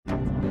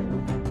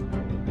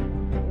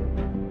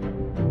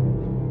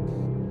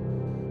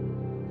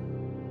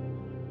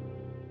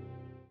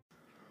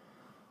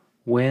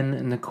when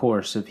in the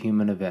course of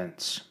human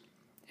events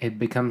it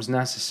becomes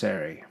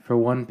necessary for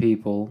one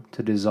people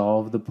to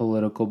dissolve the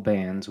political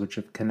bands which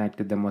have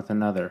connected them with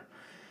another,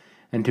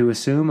 and to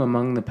assume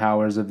among the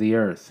powers of the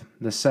earth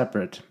the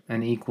separate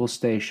and equal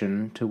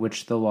station to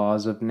which the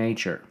laws of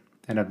nature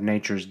and of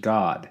nature's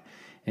God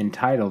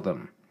entitle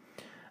them,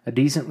 a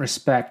decent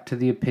respect to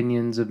the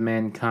opinions of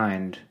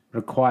mankind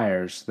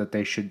requires that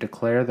they should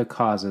declare the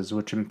causes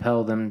which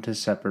impel them to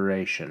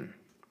separation.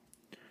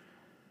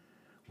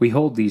 We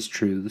hold these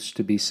truths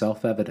to be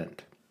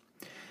self-evident,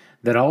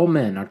 that all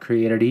men are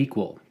created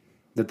equal,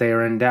 that they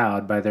are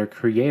endowed by their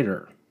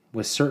Creator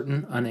with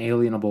certain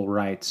unalienable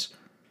rights,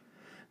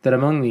 that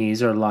among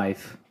these are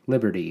life,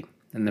 liberty,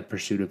 and the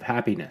pursuit of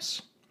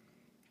happiness,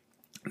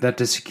 that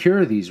to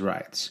secure these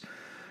rights,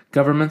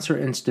 governments are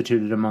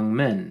instituted among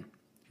men,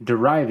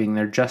 deriving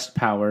their just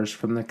powers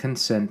from the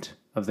consent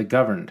of the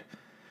governed,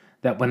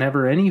 that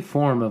whenever any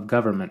form of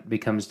government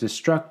becomes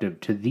destructive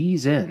to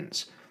these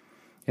ends,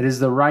 it is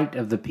the right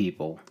of the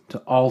people to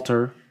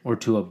alter or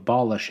to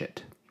abolish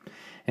it,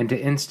 and to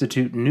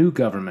institute new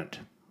government,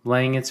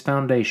 laying its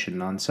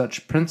foundation on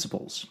such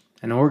principles,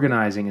 and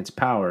organizing its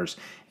powers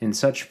in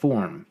such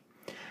form,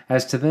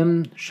 as to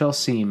them shall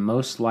seem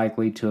most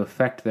likely to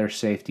affect their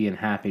safety and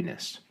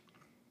happiness.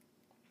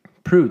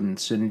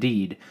 Prudence,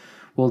 indeed,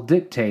 will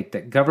dictate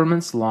that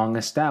governments long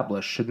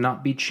established should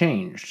not be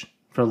changed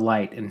for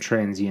light and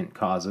transient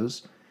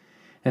causes,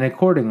 and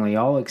accordingly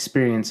all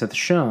experience hath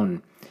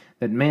shown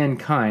that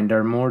mankind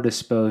are more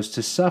disposed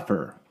to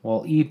suffer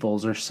while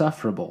evils are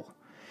sufferable,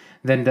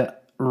 than to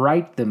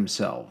right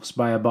themselves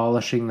by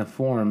abolishing the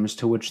forms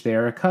to which they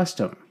are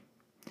accustomed.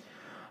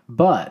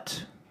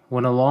 But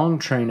when a long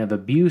train of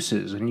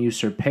abuses and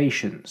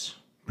usurpations,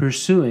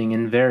 pursuing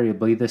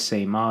invariably the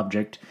same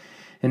object,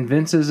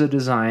 evinces a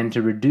design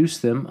to reduce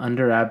them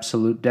under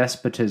absolute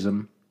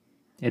despotism,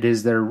 it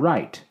is their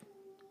right,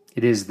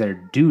 it is their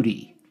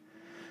duty,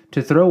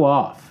 to throw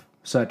off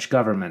such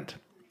government,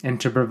 and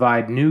to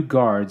provide new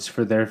guards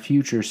for their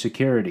future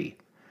security.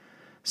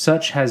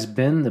 Such has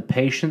been the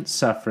patient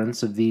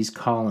sufferance of these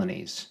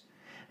colonies,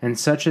 and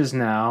such is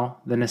now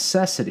the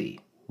necessity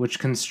which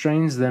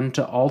constrains them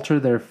to alter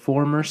their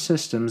former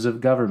systems of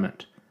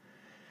government.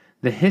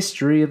 The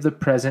history of the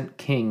present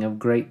King of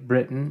Great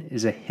Britain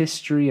is a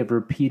history of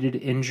repeated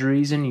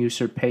injuries and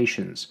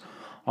usurpations,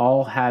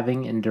 all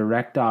having in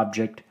direct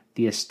object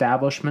the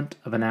establishment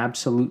of an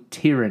absolute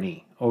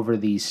tyranny over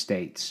these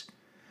states.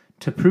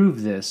 To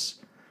prove this,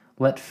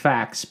 let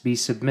facts be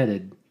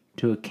submitted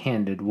to a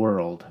candid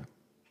world.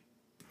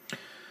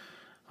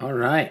 All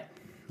right,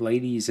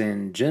 ladies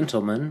and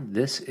gentlemen,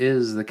 this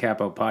is the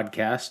Capo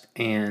Podcast,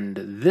 and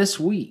this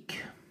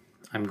week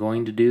I'm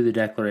going to do the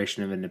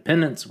Declaration of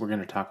Independence. We're going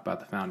to talk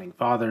about the Founding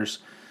Fathers.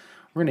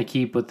 We're going to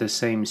keep with the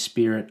same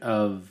spirit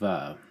of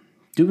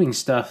doing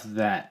stuff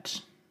that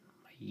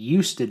I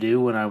used to do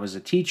when I was a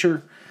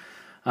teacher,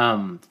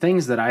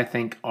 things that I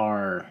think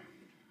are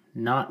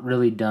not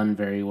really done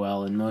very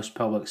well in most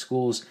public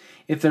schools.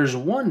 If there's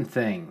one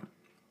thing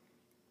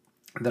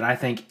that I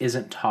think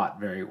isn't taught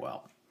very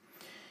well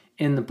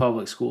in the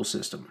public school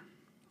system,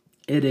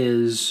 it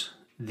is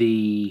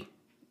the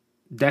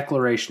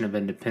Declaration of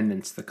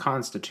Independence, the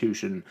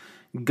Constitution,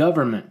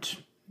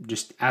 government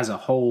just as a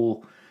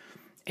whole,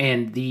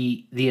 and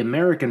the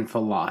American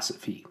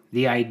philosophy,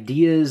 the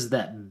ideas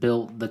that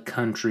built the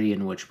country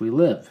in which we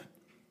live.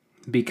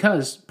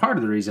 Because part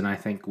of the reason I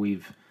think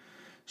we've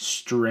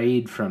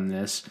strayed from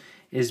this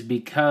is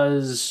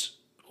because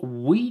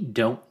we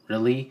don't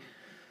really,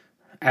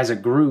 as a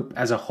group,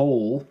 as a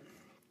whole,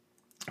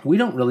 we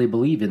don't really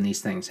believe in these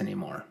things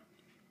anymore.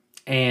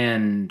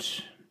 And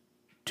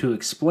to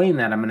explain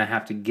that, I'm going to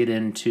have to get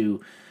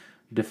into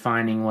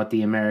defining what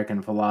the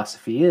American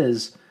philosophy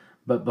is.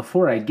 But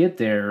before I get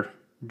there,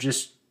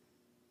 just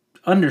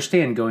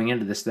understand going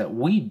into this that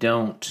we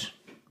don't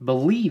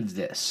believe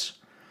this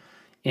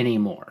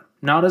anymore.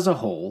 Not as a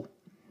whole,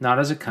 not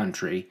as a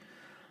country.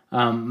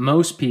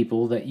 Most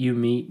people that you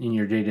meet in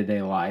your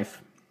day-to-day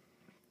life,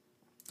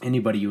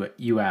 anybody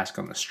you ask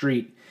on the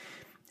street,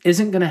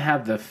 isn't going to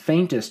have the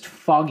faintest,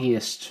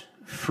 foggiest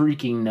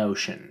freaking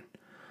notion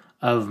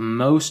of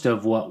most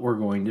of what we're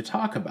going to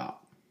talk about.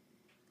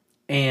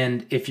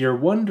 And if you're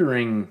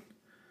wondering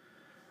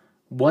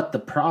what the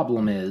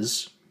problem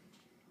is,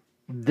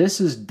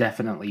 this is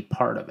definitely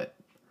part of it.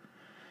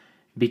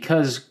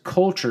 Because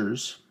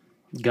cultures,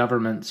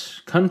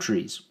 governments,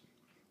 countries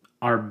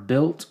are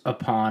built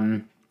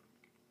upon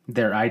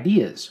their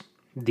ideas.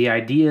 The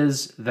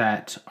ideas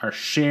that are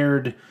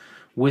shared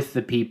with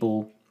the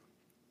people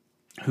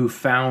who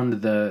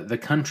found the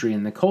country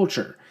and the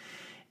culture.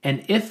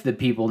 And if the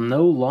people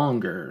no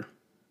longer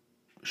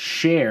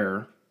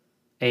share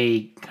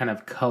a kind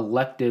of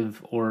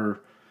collective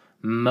or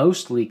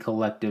mostly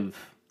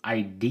collective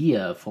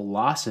idea,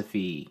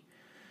 philosophy,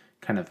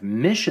 kind of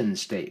mission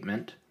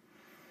statement,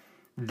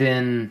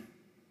 then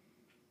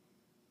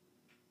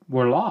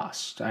we're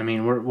lost. I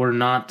mean, we're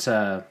not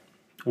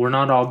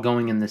all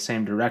going in the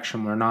same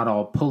direction. We're not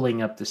all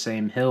pulling up the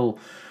same hill.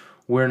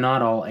 We're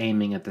not all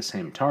aiming at the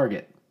same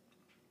target.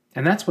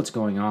 And that's what's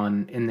going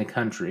on in the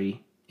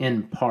country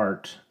in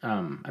part.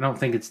 I don't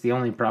think it's the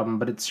only problem,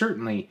 but it's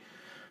certainly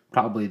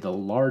probably the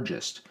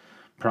largest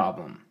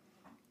problem.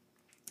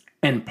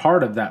 And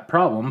part of that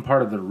problem,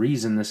 part of the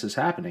reason this is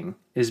happening,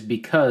 is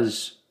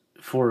because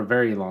for a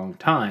very long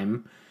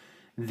time,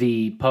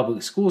 the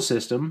public school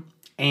system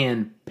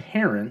and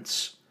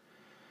parents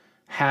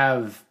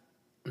have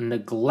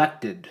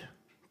neglected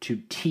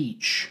to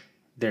teach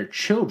their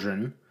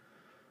children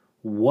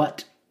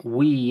what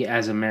we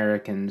as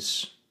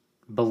Americans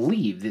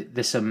believe,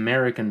 this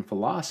American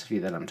philosophy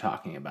that I'm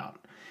talking about.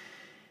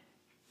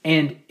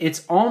 And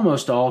it's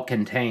almost all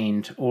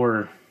contained,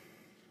 or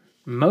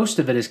most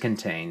of it is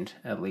contained,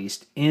 at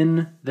least,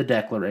 in the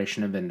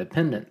Declaration of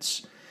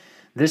Independence.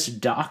 This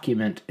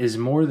document is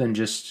more than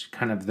just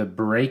kind of the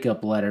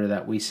breakup letter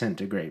that we sent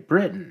to Great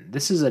Britain.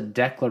 This is a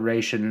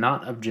declaration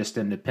not of just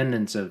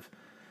independence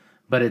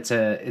but it's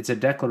a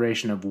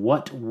declaration of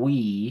what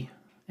we,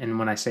 and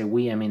when I say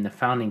we, I mean the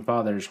founding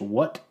fathers,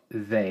 what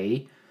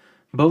they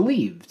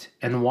believed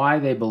and why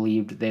they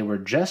believed they were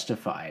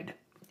justified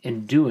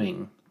in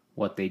doing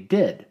what they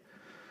did.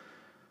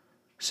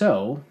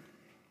 So,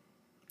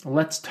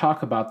 let's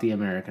talk about the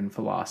American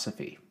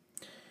philosophy.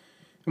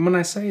 And when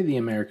I say the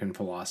American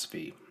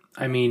philosophy,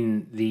 I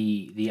mean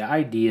the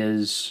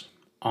ideas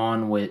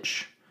on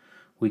which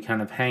we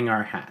kind of hang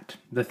our hat.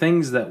 The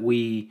things that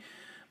we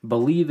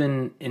believe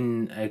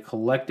in a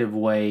collective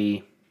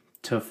way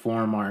to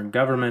form our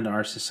government,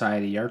 our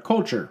society, our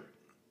culture.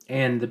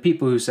 And the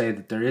people who say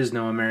that there is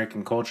no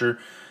American culture,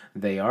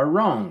 they are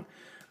wrong.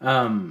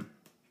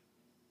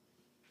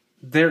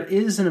 There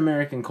is an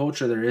American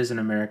culture, there is an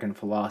American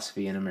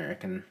philosophy, an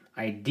American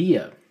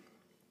idea.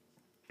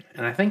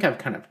 And I think I've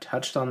kind of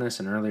touched on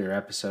this in earlier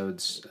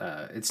episodes.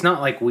 It's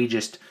not like we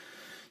just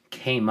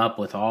came up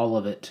with all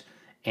of it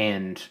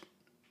and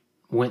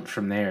went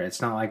from there.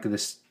 It's not like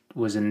this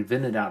was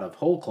invented out of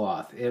whole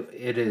cloth.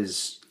 It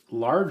is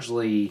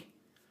largely,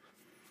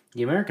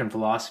 the American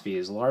philosophy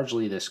is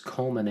largely this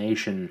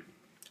culmination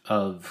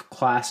of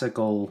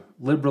classical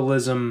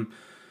liberalism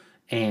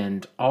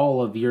and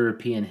all of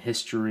European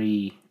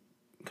history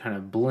kind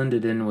of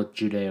blended in with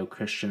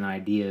Judeo-Christian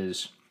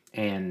ideas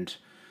and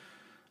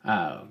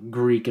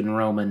Greek and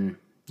Roman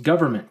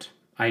government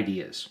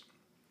ideas.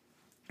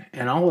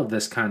 And all of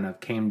this kind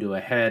of came to a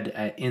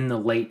head in the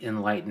late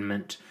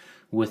Enlightenment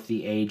with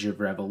the Age of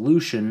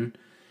Revolution,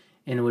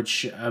 in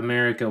which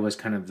America was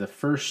kind of the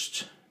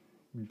first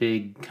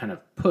big kind of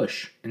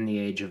push in the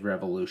Age of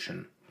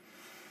Revolution.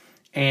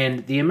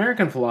 And the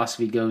American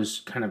philosophy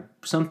goes kind of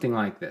something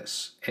like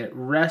this. It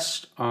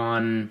rests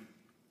on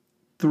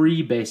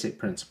three basic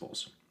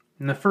principles.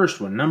 And the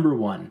first one, number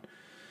one,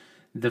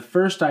 the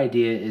first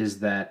idea is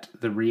that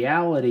the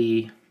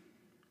reality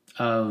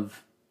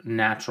of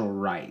natural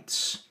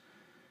rights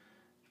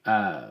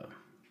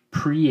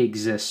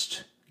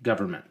pre-exist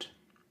government.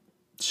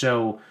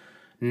 So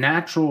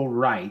natural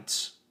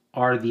rights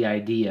are the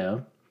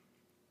idea,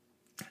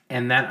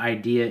 and that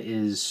idea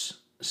is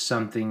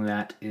something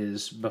that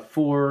is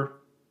before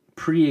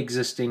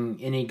pre-existing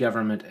any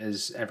government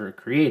is ever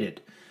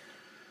created.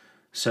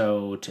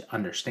 So to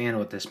understand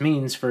what this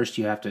means, first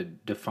you have to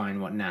define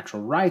what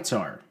natural rights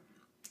are.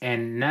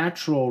 And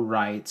natural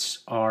rights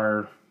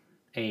are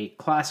a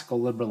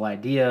classical liberal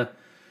idea,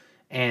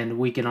 and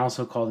we can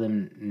also call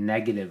them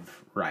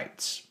negative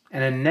rights.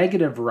 And a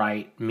negative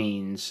right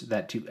means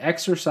that to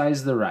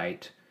exercise the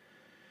right,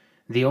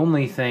 the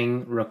only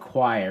thing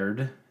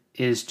required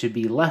is to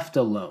be left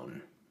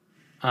alone.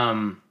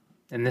 And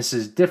this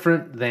is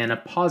different than a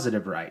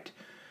positive right.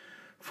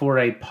 For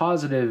a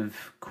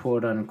positive,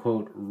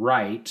 quote-unquote,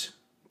 right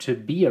to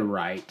be a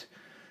right,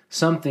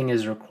 something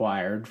is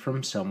required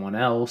from someone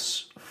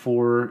else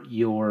for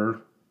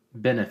your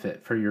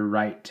benefit, for your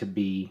right to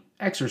be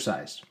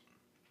exercised.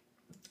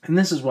 And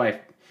this is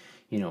why,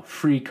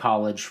 free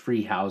college,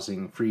 free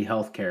housing, free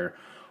healthcare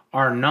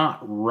are not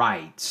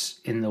rights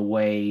in the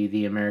way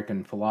the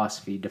American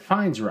philosophy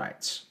defines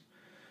rights.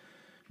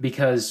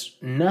 Because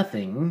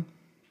nothing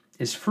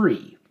is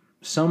free.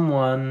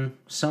 Someone,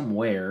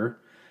 somewhere,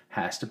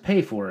 has to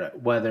pay for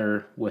it,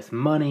 whether with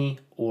money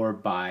or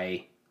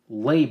by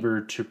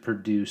labor to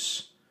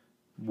produce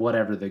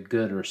whatever the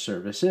good or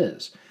service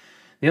is.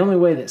 The only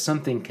way that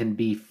something can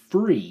be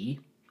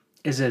free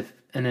is if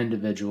an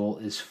individual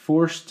is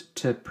forced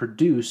to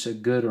produce a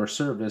good or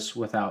service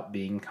without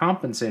being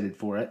compensated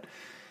for it.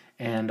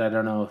 And I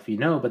don't know if you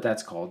know, but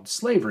that's called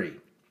slavery.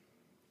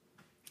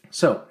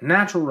 So,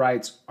 natural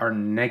rights are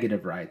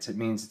negative rights. It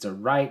means it's a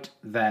right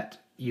that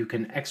you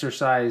can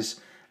exercise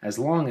as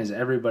long as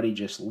everybody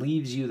just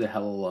leaves you the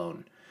hell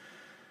alone.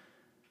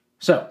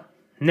 So,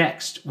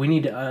 next, we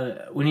need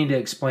to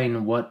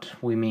explain what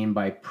we mean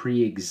by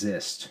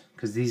pre-exist,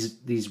 because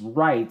these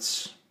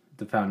rights,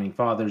 the founding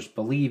fathers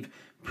believe,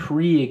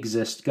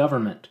 pre-exist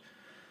government.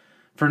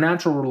 For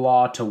natural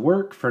law to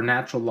work, for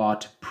natural law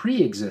to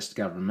pre-exist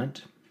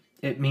government,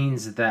 it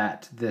means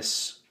that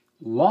this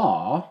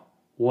law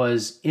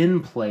was in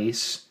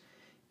place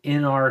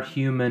in our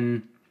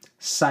human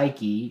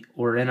psyche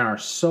or in our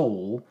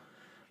soul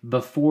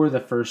before the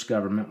first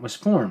government was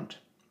formed.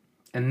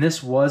 And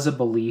this was a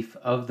belief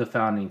of the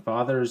founding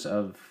fathers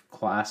of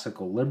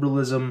classical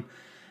liberalism,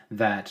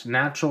 that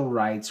natural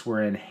rights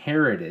were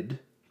inherited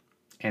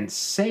and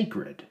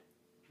sacred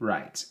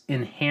rights,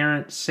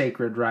 inherent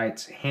sacred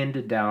rights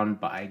handed down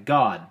by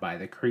God, by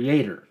the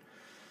Creator.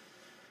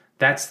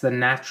 That's the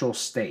natural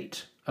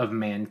state of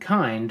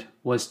mankind,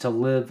 was to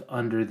live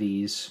under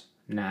these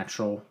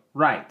natural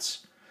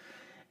rights.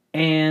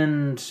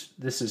 And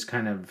this is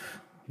kind of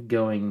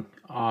going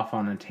off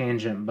on a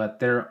tangent, but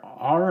there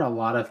are a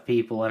lot of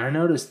people, and I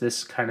noticed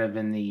this kind of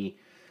in the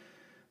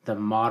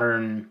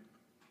modern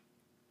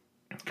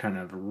kind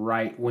of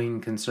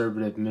right-wing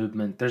conservative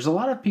movement. There's a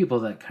lot of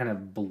people that kind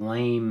of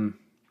blame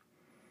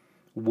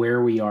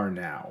where we are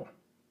now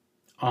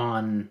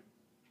on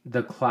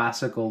the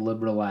classical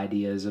liberal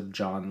ideas of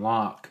John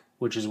Locke,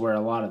 which is where a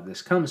lot of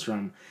this comes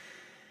from.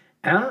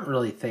 And I don't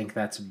really think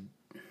that's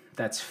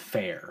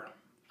fair.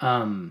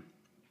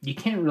 You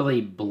can't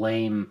really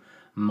blame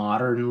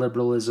modern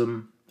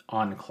liberalism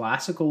on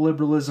classical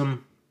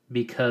liberalism,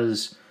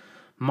 because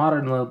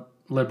modern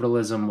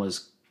liberalism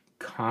was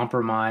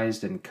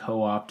compromised and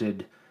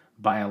co-opted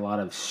by a lot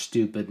of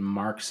stupid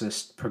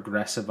Marxist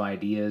progressive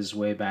ideas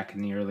way back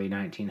in the early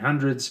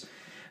 1900s.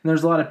 And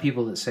there's a lot of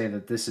people that say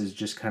that this is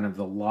just kind of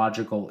the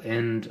logical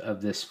end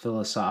of this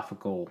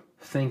philosophical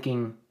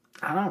thinking.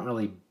 I don't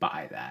really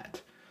buy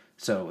that.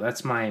 So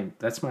that's my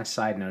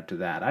side note to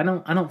that. I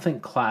don't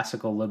think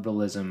classical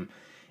liberalism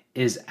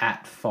is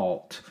at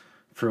fault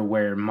for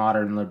where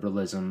modern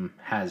liberalism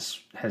has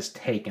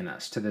taken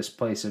us to this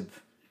place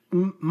of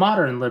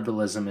modern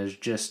liberalism is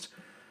just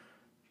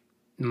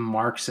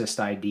Marxist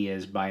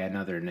ideas by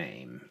another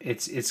name.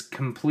 It's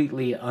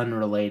completely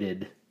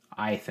unrelated,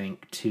 I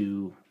think,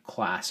 to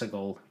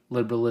classical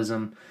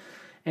liberalism.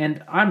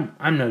 And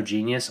I'm no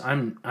genius.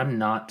 I'm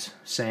not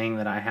saying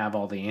that I have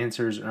all the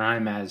answers, or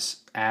I'm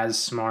as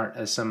smart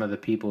as some of the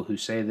people who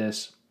say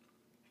this.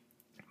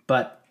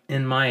 But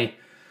in my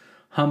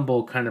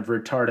humble, kind of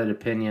retarded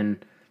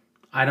opinion,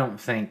 I don't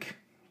think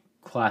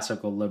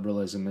classical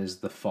liberalism is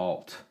the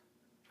fault,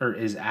 or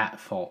is at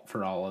fault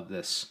for all of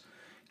this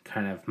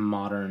kind of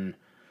modern,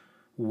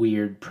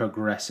 weird,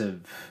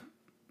 progressive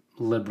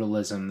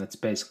liberalism that's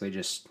basically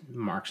just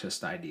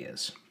Marxist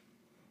ideas.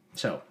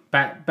 So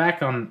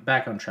back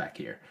on track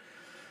here.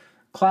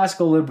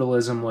 Classical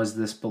liberalism was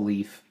this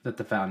belief that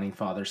the founding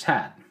fathers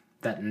had,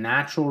 that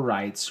natural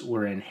rights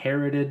were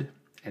inherited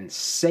and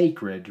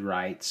sacred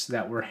rights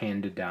that were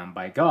handed down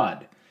by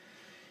God.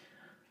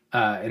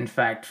 In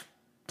fact,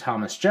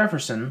 Thomas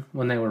Jefferson,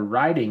 when they were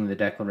writing the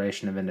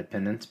Declaration of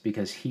Independence,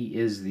 because he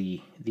is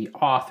the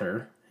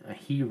author,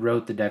 he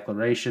wrote the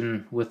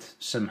Declaration with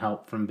some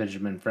help from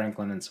Benjamin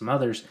Franklin and some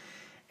others,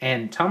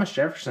 and Thomas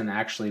Jefferson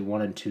actually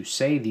wanted to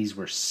say these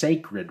were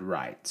sacred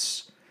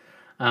rights.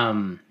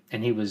 And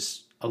he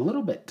was a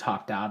little bit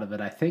talked out of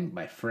it, I think,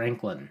 by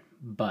Franklin,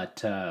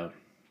 but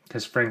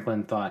because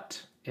Franklin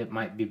thought it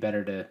might be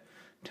better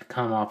to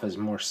come off as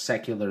more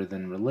secular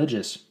than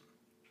religious.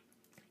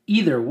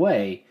 Either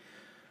way,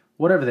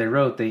 whatever they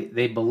wrote,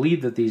 they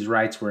believed that these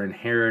rights were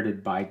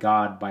inherited by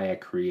God, by a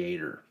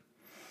creator.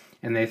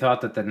 And they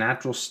thought that the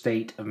natural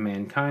state of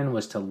mankind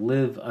was to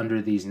live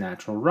under these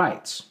natural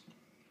rights.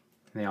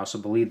 And they also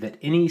believed that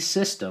any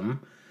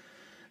system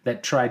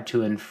that tried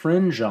to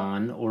infringe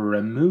on or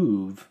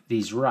remove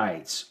these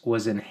rights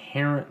was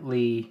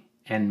inherently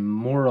and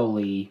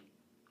morally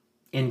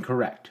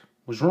incorrect,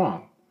 was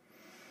wrong.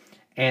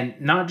 And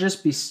not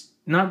just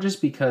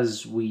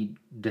because we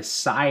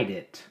decide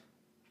it,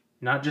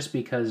 not just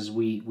because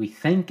we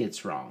think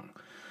it's wrong,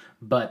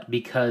 but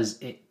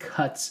because it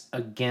cuts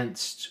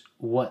against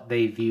what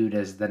they viewed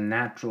as the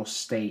natural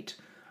state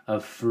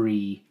of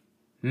free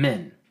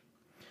men.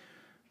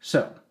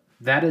 So,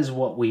 that is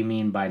what we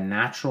mean by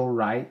natural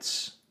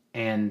rights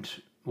and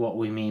what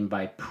we mean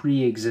by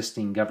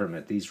pre-existing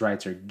government. These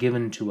rights are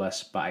given to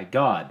us by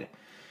God.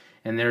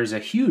 And there's a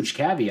huge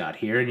caveat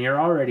here, and you're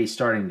already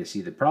starting to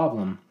see the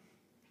problem.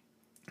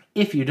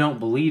 If you don't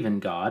believe in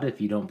God, if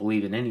you don't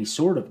believe in any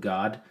sort of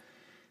God,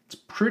 it's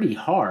pretty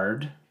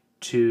hard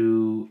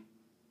to,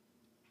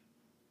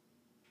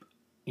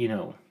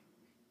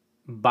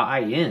 buy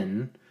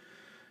in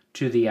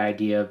to the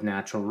idea of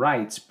natural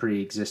rights,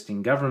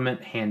 pre-existing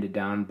government handed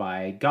down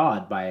by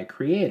God, by a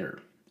creator.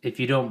 If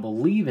you don't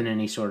believe in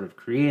any sort of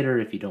creator,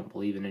 if you don't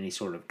believe in any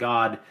sort of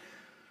God,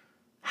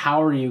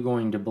 how are you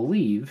going to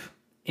believe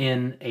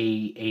in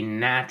a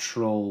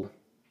natural,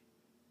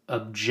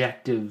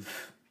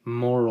 objective,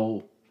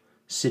 moral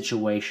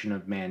situation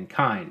of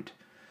mankind?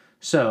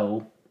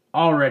 So,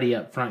 already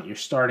up front, you're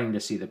starting to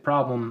see the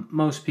problem.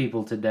 Most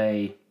people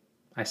today,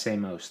 I say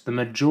most, the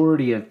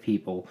majority of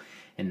people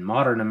in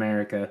modern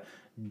America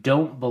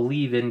don't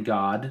believe in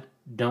God,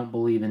 don't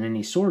believe in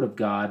any sort of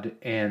God,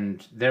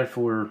 and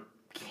therefore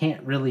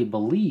can't really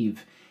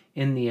believe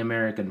in the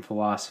American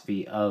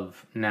philosophy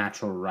of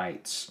natural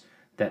rights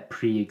that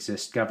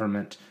pre-exist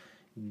government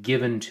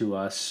given to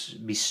us,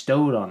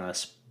 bestowed on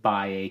us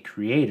by a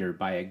creator,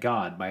 by a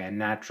God, by a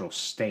natural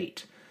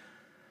state.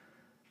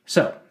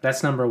 So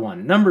that's number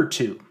one. Number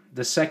two,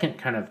 the second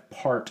kind of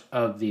part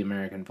of the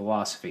American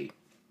philosophy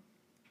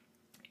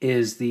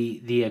is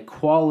the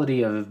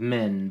equality of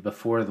men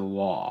before the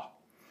law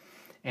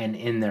and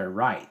in their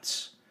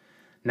rights.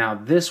 Now,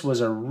 this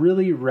was a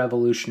really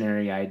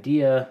revolutionary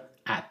idea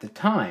at the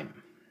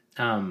time.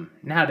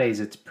 Nowadays,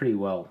 it's pretty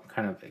well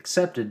kind of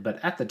accepted, but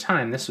at the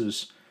time, this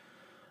was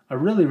a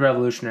really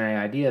revolutionary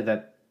idea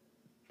that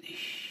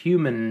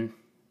human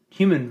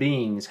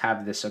beings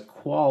have this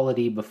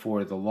equality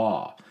before the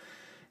law.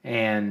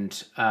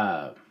 And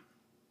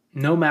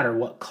no matter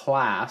what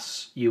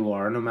class you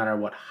are, no matter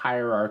what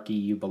hierarchy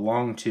you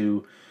belong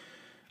to,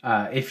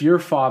 if your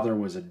father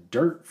was a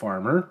dirt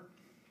farmer,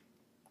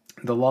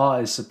 the law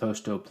is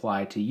supposed to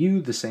apply to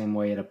you the same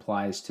way it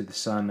applies to the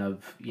son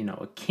of,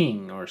 a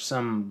king or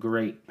some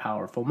great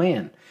powerful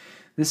man.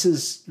 This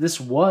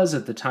was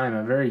at the time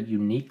a very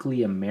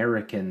uniquely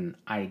American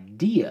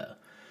idea,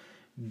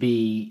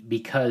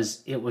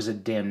 because it was a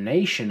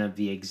damnation of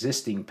the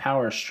existing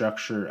power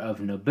structure of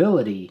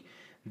nobility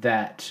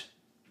that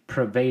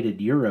pervaded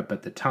Europe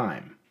at the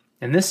time.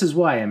 And this is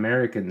why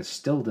Americans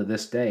still to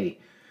this day,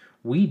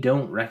 we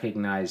don't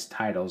recognize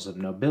titles of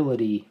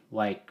nobility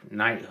like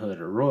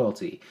knighthood or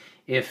royalty.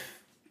 If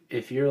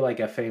you're like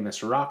a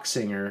famous rock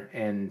singer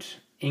and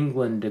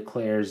England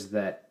declares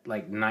that,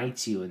 like,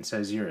 knights you and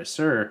says you're a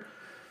sir,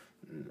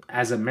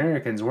 as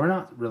Americans, we're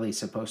not really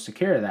supposed to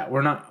care that.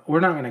 We're not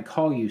going to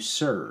call you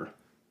sir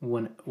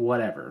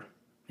whatever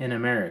in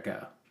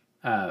America.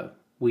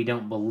 We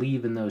don't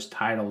believe in those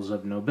titles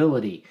of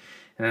nobility.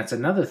 And that's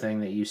another thing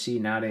that you see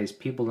nowadays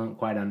people don't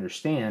quite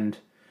understand.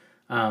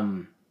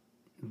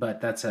 But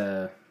that's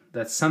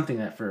something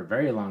that for a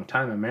very long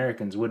time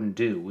Americans wouldn't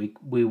do.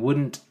 We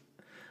wouldn't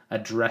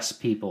address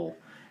people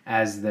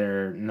as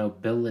their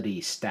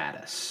nobility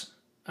status.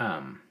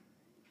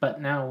 But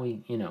now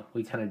we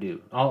kind of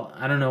do.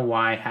 I don't know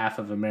why half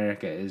of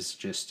America is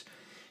just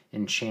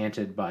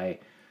enchanted by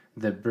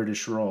the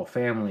British royal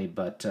family,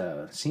 but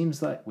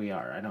seems like we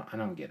are. I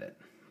don't get it.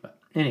 But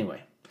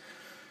anyway,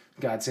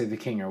 God save the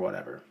king or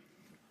whatever.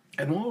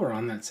 And while we're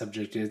on that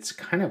subject, it's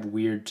kind of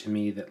weird to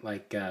me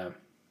that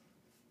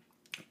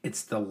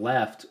it's the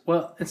left.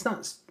 Well, it's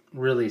not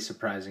really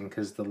surprising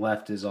because the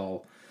left is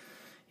all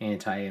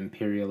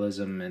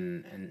anti-imperialism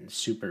and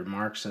super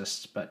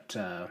Marxists, but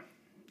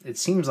it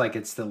seems like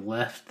it's the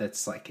left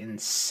that's like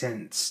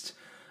incensed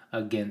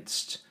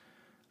against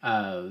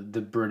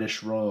the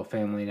British royal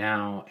family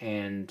now,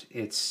 and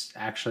it's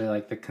actually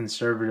like the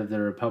conservative, the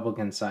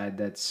Republican side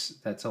that's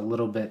a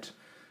little bit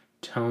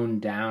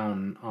toned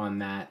down on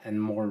that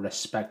and more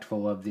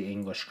respectful of the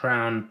English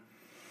crown.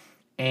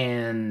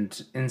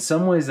 And in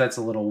some ways that's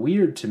a little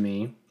weird to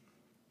me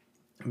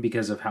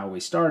because of how we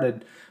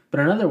started, but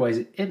in other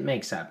ways it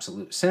makes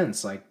absolute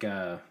sense. Like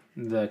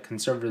the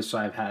conservative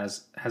side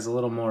has a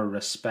little more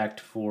respect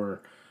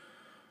for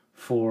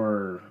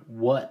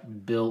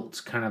what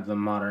built kind of the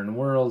modern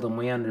world, and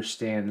we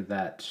understand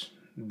that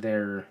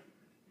the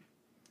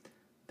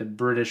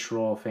British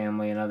royal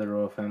family and other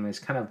royal families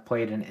kind of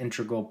played an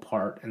integral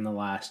part in the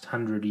last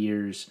 100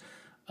 years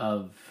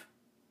of,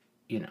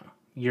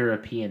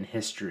 European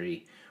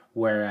history,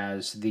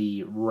 whereas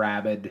the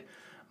rabid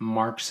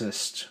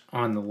Marxists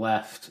on the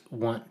left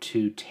want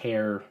to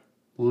tear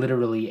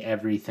literally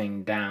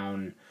everything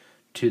down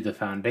to the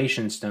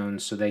foundation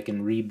stones so they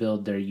can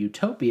rebuild their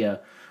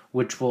utopia,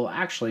 which will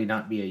actually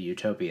not be a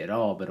utopia at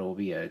all, but it will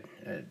be a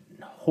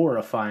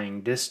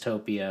horrifying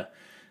dystopia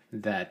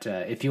that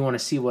if you want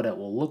to see what it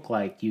will look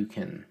like, you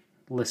can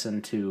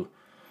listen to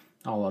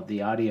all of the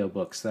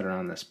audiobooks that are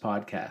on this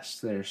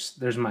podcast.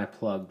 There's my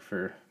plug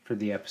for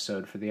the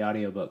episode for the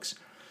audiobooks.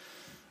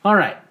 All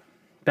right,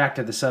 back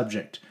to the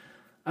subject.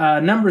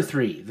 Number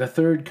 3, the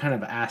third kind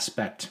of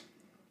aspect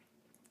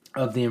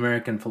of the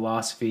American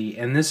philosophy,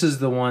 and this is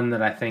the one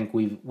that I think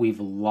we've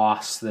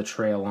lost the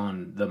trail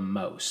on the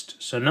most.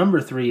 So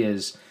number 3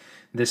 is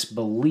this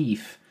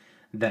belief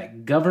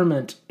that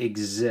government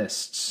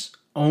exists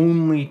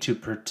only to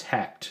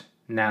protect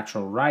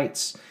natural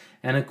rights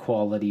and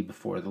equality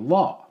before the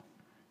law.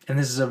 And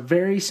this is a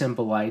very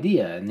simple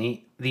idea, and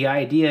the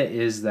idea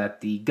is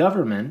that the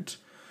government,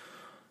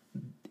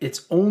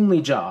 its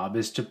only job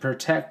is to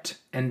protect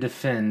and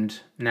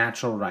defend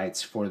natural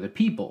rights for the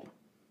people.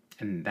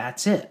 And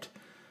that's it.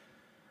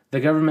 The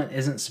government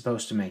isn't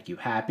supposed to make you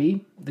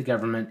happy. The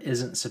government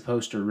isn't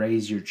supposed to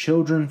raise your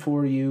children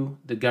for you.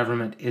 The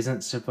government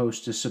isn't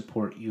supposed to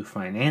support you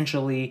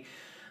financially.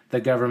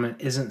 The government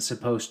isn't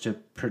supposed to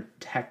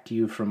protect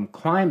you from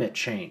climate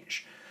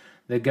change.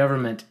 The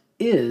government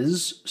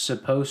is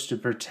supposed to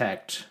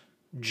protect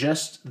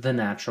just the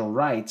natural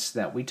rights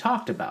that we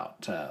talked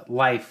about.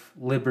 Life,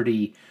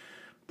 liberty,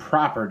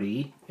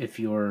 property, if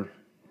you're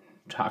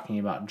talking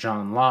about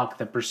John Locke,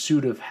 the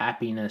pursuit of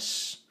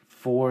happiness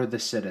for the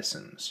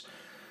citizens.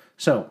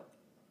 So,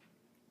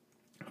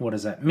 what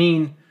does that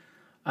mean?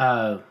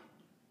 Well,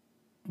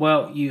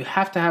 you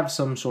have to have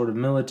some sort of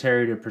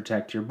military to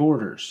protect your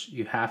borders.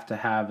 You have to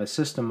have a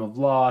system of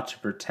law to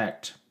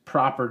protect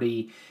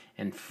property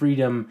and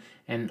freedom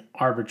and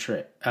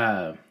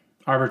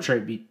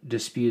arbitrate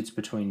disputes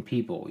between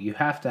people. You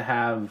have to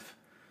have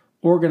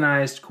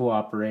organized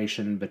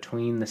cooperation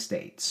between the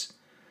states.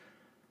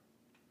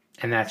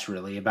 And that's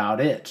really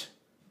about it.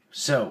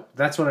 So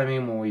that's what I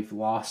mean when we've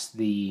lost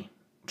the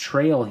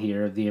trail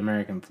here of the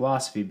American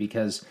philosophy,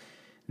 because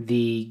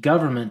the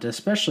government,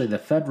 especially the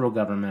federal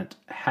government,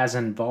 has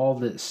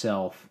involved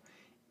itself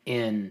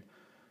in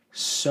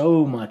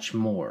so much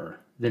more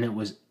than it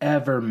was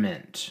ever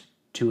meant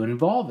to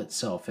involve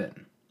itself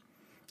in.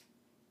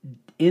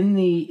 In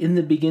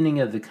the beginning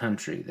of the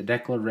country, the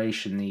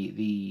Declaration,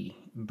 the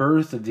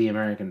birth of the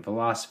American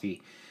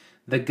philosophy,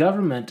 the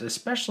government,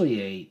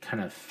 especially a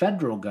kind of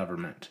federal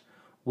government,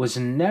 was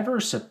never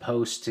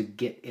supposed to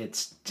get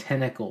its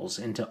tentacles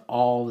into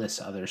all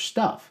this other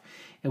stuff.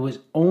 It was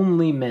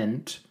only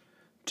meant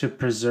to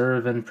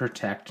preserve and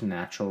protect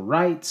natural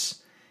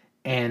rights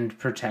and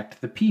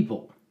protect the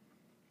people.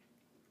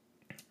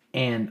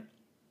 And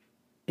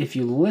if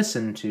you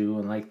listen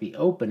to, like the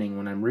opening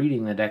when I'm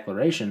reading the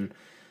Declaration,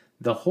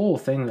 the whole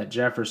thing that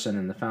Jefferson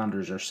and the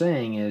founders are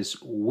saying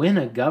is when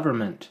a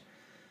government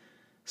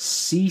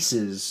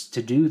ceases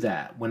to do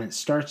that, when it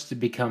starts to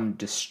become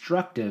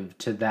destructive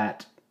to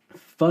that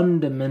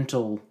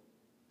fundamental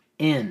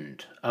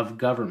end of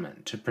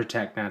government to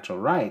protect natural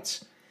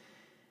rights,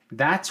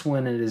 that's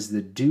when it is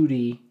the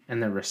duty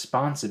and the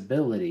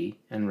responsibility,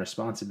 and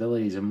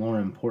responsibility is a more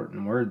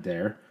important word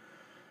there,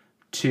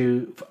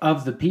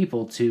 of the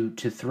people to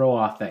throw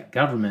off that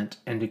government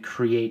and to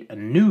create a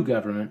new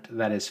government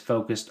that is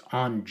focused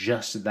on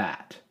just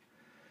that.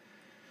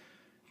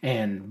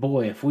 And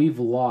boy, if we've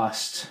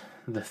lost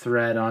the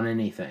thread on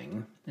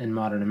anything in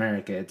modern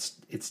America,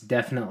 it's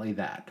definitely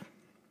that.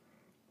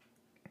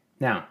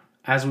 Now,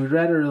 as we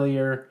read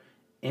earlier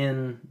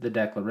in the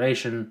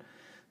Declaration,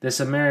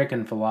 this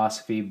American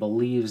philosophy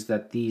believes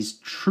that these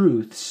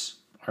truths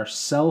are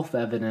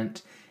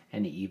self-evident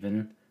and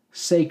even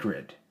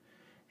sacred.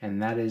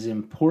 And that is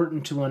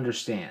important to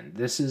understand.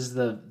 This is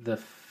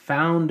the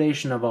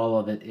foundation of all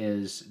of it,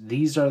 is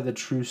these are the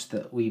truths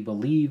that we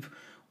believe,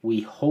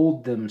 we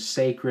hold them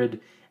sacred,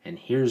 and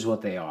here's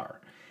what they are.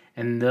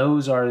 And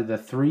those are the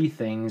three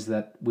things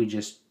that we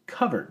just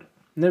covered.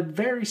 And they're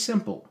very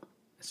simple.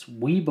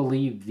 We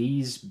believe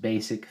these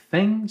basic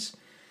things,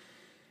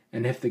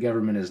 and if the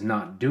government is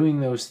not doing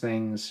those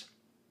things,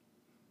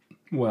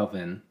 well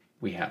then,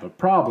 we have a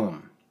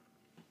problem.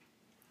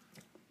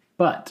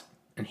 But,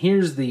 and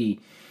here's the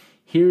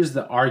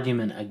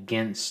argument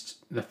against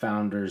the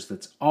founders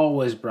that's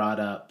always brought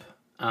up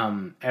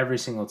every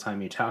single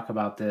time you talk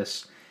about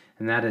this,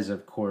 and that is,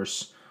 of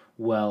course,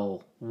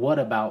 well, what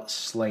about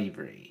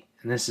slavery?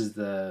 And this is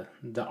the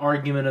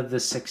argument of the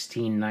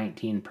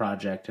 1619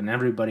 Project, and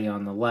everybody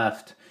on the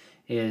left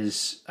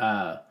is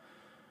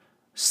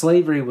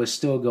slavery was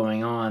still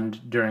going on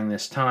during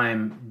this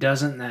time.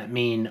 Doesn't that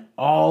mean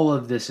all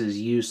of this is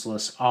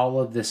useless? All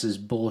of this is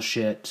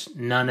bullshit.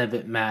 None of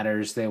it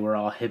matters. They were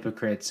all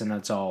hypocrites, and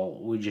that's all.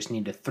 We just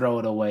need to throw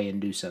it away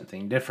and do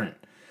something different.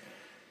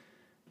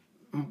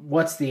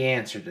 What's the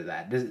answer to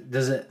that?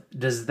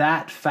 Does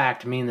that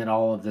fact mean that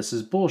all of this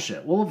is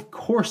bullshit? Well, of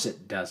course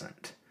it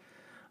doesn't.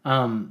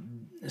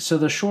 So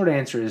the short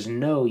answer is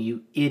no,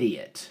 you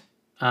idiot.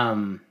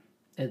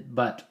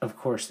 But, of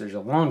course, there's a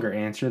longer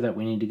answer that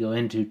we need to go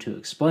into to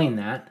explain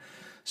that.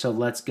 So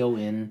let's go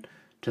into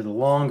the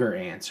longer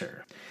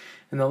answer.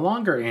 And the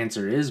longer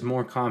answer is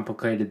more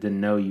complicated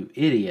than no, you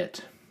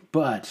idiot,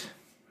 but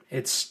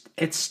it's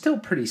still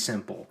pretty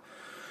simple.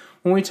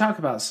 When we talk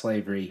about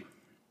slavery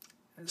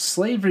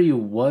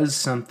was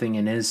something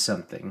and is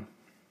something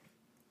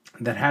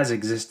that has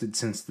existed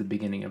since the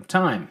beginning of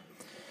time.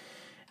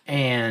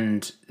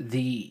 And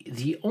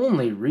the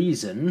only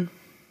reason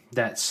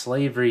that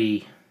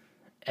slavery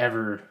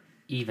ever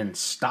even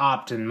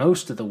stopped in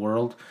most of the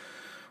world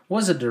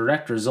was a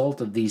direct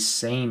result of these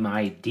same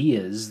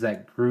ideas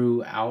that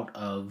grew out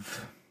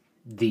of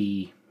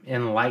the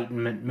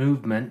Enlightenment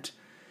movement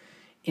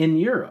in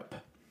Europe.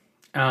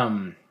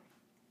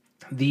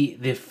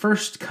 The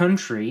first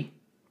country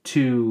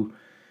to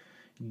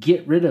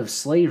get rid of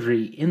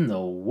slavery in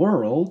the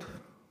world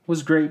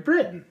was Great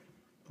Britain,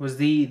 was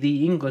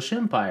the English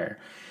Empire.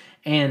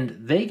 And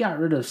they got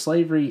rid of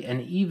slavery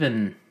and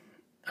even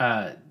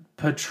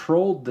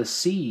patrolled the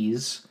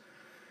seas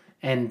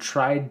and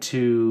tried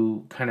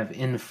to kind of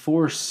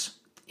enforce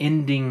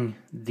ending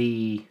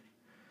the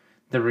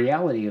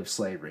reality of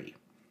slavery.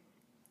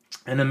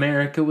 And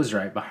America was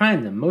right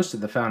behind them. Most of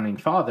the founding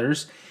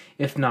fathers,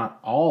 if not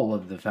all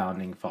of the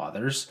founding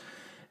fathers,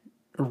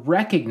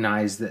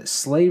 recognized that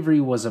slavery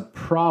was a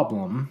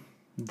problem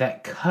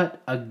that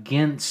cut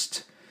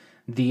against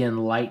the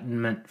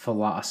Enlightenment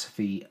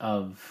philosophy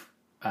of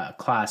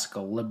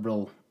classical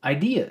liberal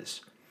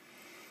ideas.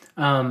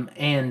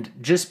 And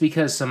just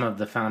because some of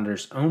the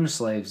founders owned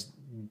slaves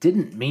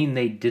didn't mean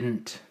they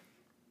didn't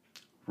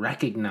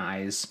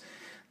recognize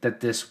that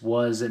this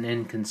was an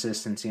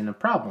inconsistency and a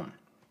problem.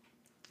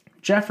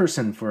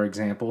 Jefferson, for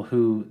example,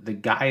 the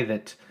guy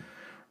that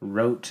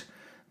wrote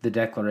the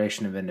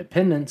Declaration of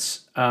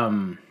Independence,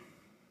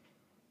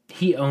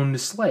 he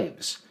owned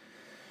slaves.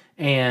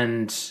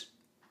 And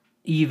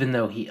even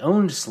though he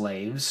owned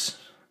slaves,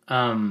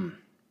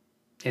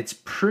 it's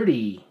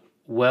pretty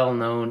well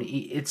known.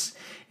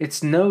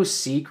 It's no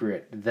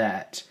secret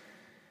that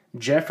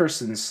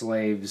Jefferson's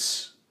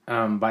slaves,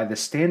 by the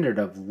standard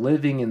of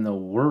living in the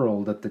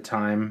world at the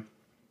time,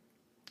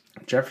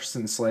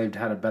 Jefferson's slaves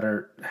had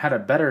a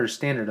better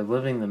standard of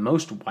living than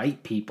most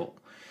white people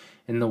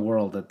in the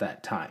world at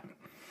that time.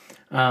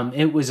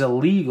 It was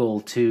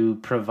illegal to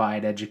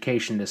provide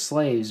education to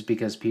slaves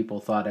because people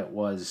thought it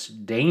was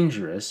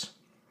dangerous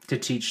to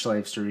teach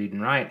slaves to read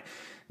and write.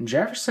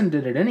 Jefferson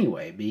did it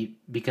anyway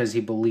because he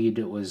believed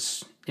it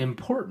was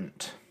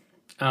important.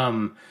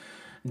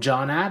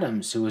 John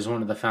Adams, who was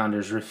one of the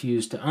founders,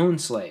 refused to own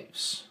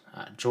slaves.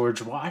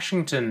 George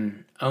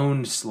Washington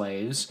owned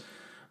slaves,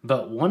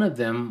 but one of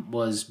them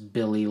was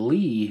Billy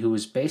Lee, who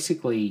was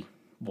basically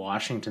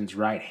Washington's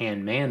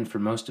right-hand man for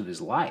most of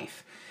his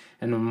life.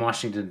 And when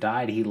Washington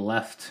died, he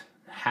left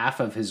half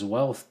of his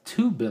wealth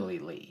to Billy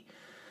Lee.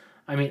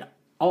 I mean,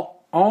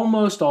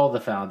 almost all the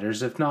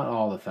founders, if not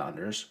all the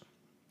founders,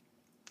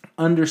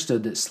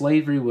 understood that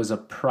slavery was a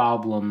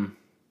problem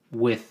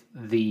with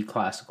the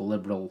classical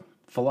liberal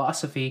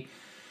philosophy,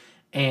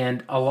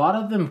 and a lot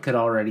of them could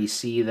already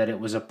see that it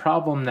was a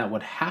problem that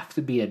would have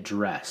to be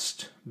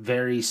addressed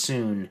very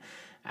soon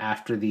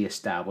after the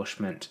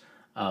establishment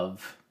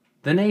of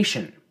the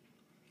nation.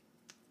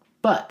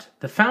 But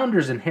the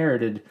founders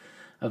inherited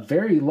a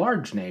very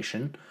large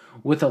nation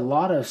with a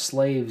lot of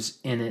slaves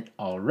in it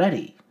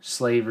already.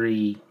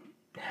 Slavery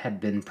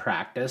had been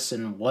practiced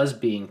and was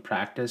being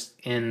practiced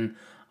in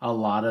a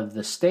lot of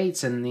the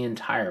states in the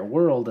entire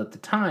world at the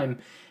time,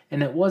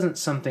 and it wasn't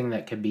something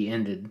that could be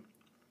ended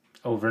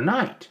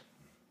overnight.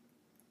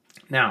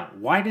 Now,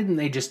 why didn't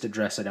they just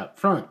address it up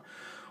front?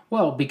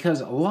 Well, because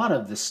a lot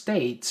of the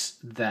states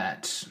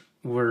that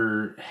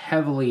were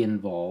heavily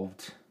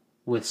involved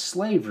with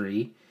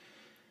slavery,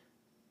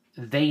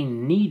 they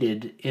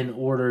needed in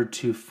order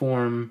to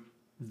form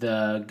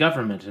the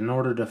government, in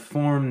order to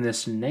form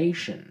this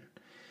nation.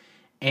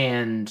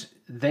 And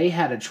they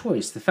had a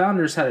choice. The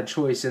founders had a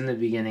choice in the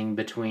beginning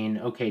between,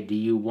 okay, do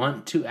you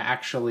want to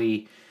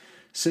actually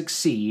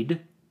succeed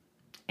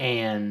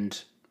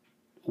and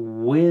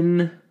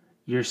win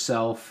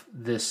yourself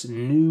this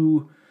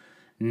new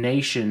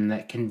nation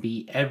that can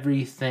be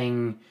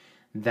everything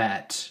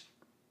that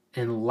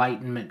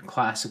Enlightenment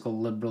classical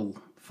liberal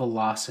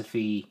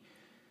philosophy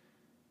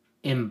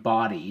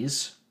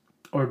embodies,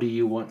 or do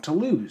you want to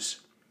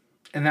lose?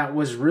 And that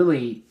was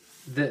really,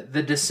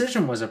 the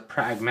decision was a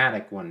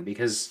pragmatic one,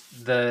 because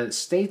the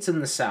states in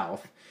the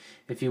South,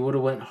 if you would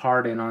have went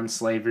hard in on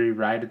slavery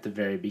right at the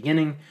very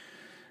beginning,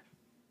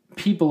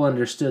 people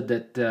understood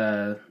that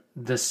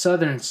the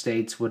southern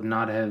states would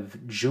not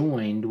have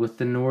joined with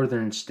the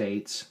northern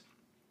states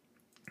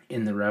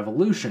in the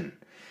Revolution.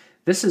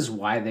 This is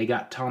why they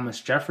got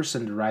Thomas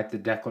Jefferson to write the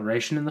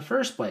Declaration in the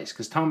first place,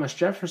 because Thomas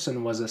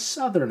Jefferson was a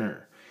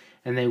Southerner,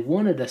 and they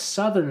wanted a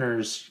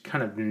Southerner's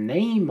kind of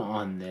name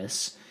on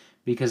this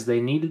because they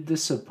needed the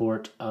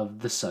support of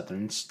the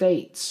southern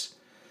states.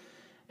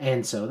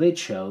 And so they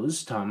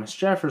chose Thomas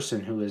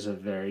Jefferson, who is a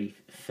very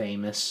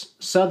famous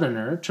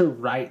Southerner, to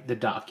write the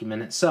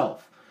document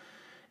itself.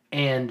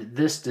 And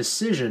this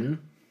decision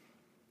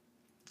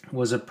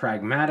was a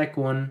pragmatic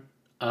one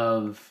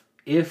of,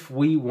 if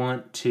we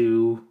want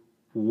to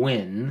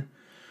win,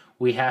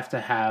 we have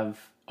to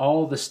have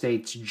all the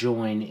states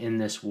join in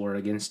this war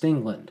against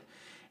England.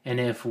 And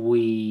if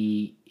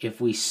we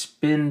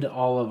spend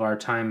all of our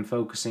time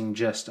focusing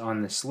just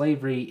on the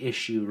slavery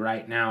issue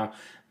right now,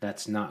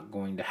 that's not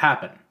going to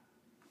happen.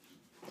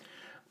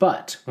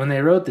 But when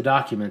they wrote the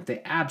document,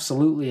 they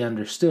absolutely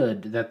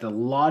understood that the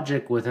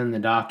logic within the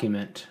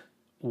document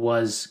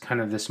was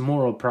kind of this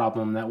moral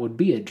problem that would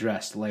be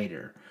addressed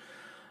later.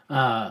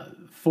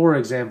 For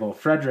example,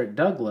 Frederick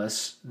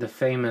Douglass, the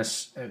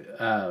famous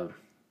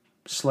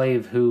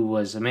slave who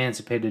was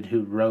emancipated,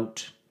 who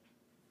wrote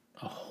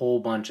a whole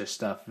bunch of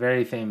stuff,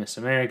 very famous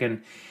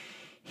American,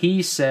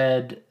 he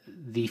said,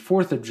 "The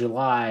 4th of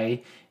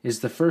July is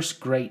the first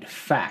great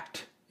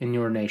fact in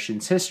your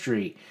nation's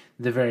history,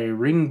 the very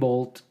ring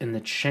bolt in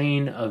the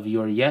chain of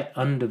your yet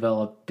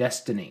undeveloped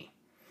destiny.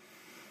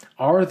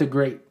 Are the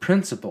great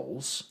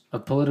principles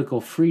of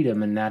political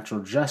freedom and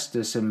natural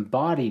justice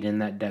embodied in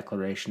that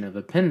Declaration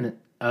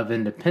of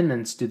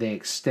Independence, do they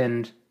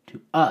extend to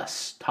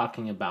us?"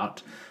 Talking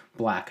about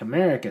Black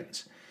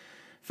Americans.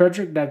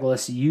 Frederick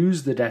Douglass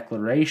used the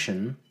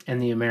Declaration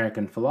and the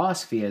American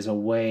philosophy as a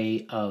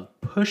way of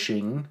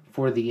pushing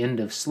for the end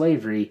of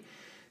slavery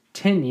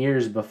 10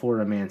 years before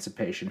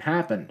emancipation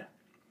happened.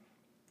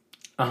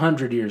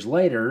 100 years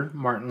later,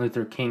 Martin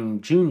Luther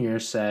King Jr.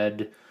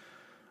 said,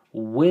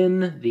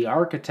 "When the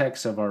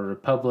architects of our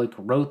republic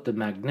wrote the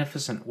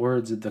magnificent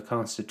words of the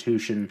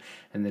Constitution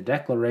and the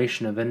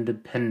Declaration of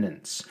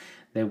Independence,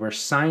 they were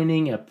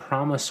signing a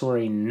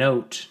promissory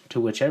note to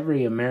which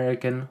every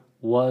American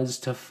was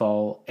to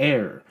fall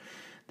heir.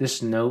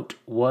 This note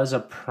was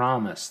a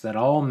promise that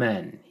all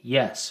men,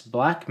 yes,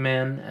 black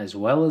men as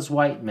well as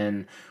white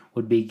men,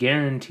 would be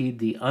guaranteed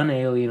the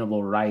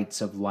unalienable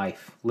rights of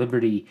life,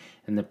 liberty,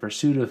 and the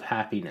pursuit of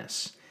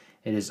happiness.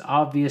 It is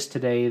obvious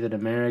today that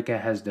America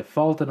has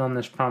defaulted on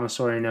this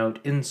promissory note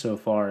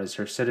insofar as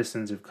her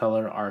citizens of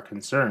color are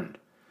concerned.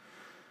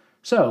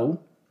 So,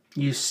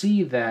 you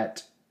see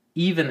that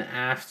even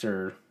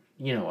after,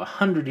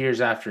 100 years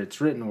after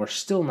it's written, we're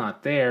still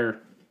not there.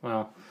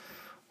 Well,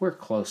 we're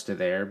close to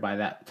there by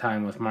that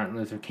time with Martin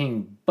Luther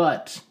King,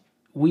 but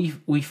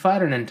we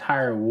fight an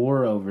entire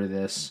war over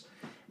this,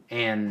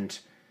 and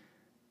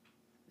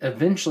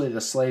eventually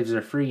the slaves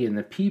are free, and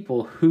the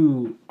people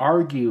who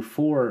argue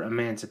for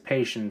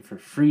emancipation, for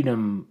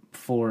freedom,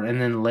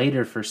 and then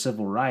later for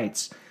civil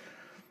rights,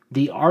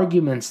 the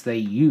arguments they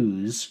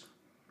use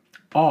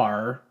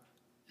are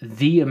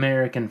the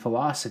American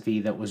philosophy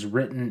that was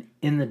written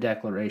in the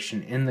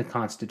Declaration, in the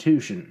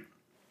Constitution.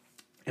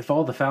 If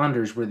all the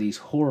founders were these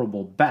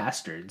horrible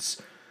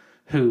bastards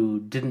who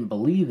didn't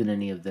believe in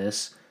any of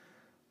this,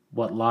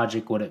 what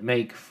logic would it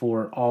make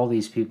for all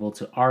these people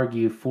to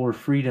argue for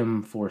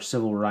freedom, for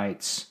civil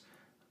rights,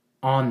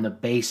 on the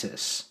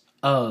basis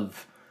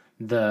of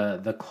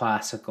the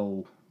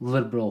classical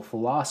liberal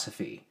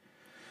philosophy?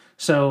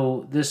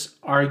 So this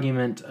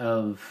argument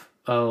of,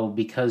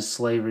 because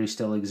slavery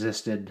still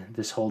existed,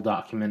 this whole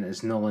document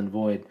is null and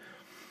void,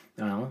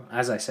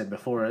 as I said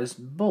before, is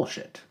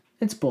bullshit.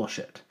 It's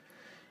bullshit.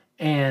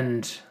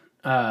 And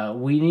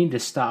we need to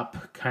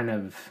stop kind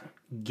of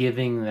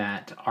giving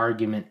that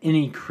argument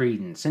any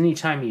credence.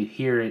 Anytime you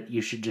hear it,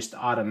 you should just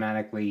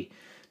automatically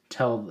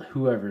tell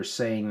whoever's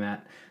saying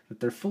that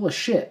they're full of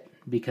shit,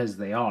 because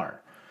they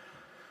are.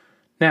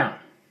 Now,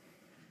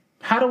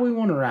 how do we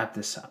want to wrap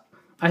this up?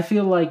 I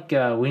feel like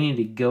we need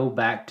to go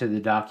back to the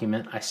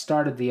document. I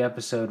started the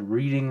episode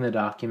reading the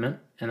document,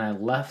 and I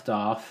left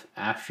off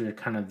after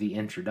kind of the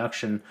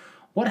introduction.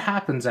 What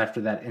happens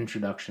after that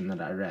introduction that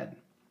I read?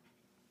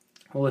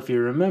 Well, if you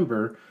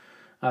remember,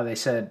 they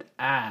said,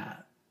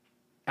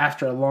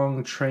 after a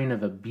long train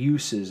of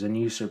abuses and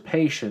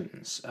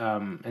usurpations,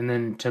 and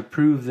then to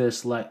prove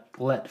this,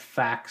 let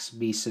facts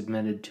be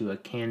submitted to a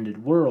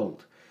candid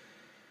world.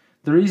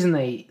 The reason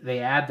they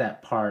add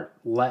that part,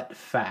 let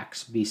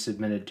facts be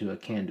submitted to a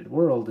candid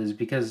world, is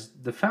because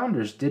the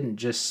founders didn't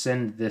just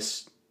send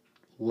this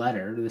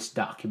letter, this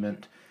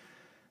document,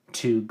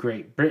 to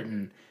Great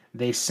Britain.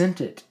 They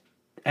sent it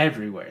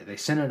everywhere. They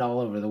sent it all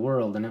over the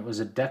world, and it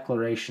was a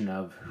declaration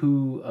of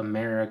who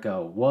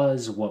America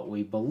was, what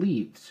we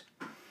believed.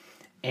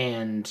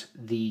 And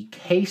the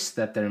case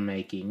that they're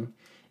making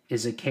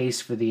is a case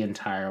for the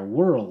entire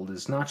world.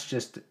 It's not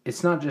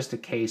just a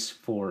case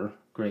for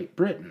Great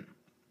Britain.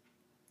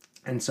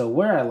 And so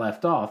where I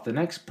left off, the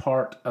next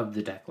part of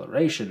the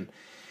Declaration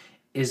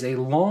is a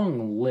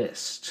long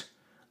list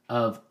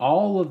of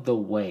all of the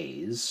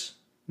ways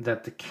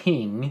that the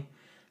king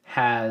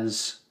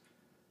has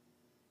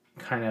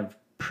kind of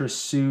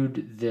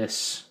pursued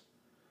this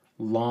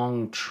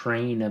long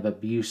train of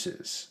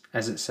abuses,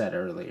 as it said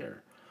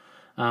earlier.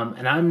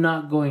 And I'm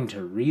not going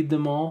to read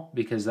them all,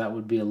 because that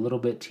would be a little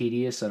bit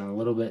tedious and a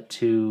little bit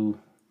too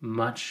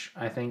much,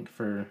 I think,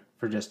 for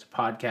just a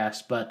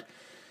podcast. But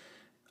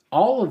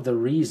all of the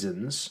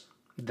reasons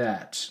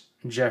that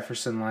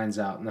Jefferson lines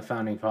out and the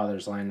Founding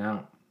Fathers line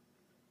out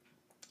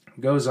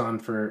goes on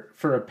for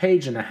a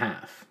page and a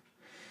half.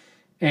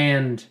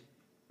 And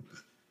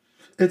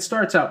it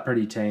starts out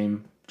pretty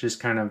tame, just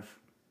kind of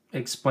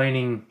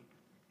explaining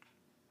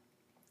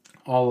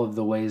all of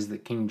the ways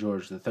that King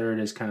George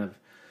III is kind of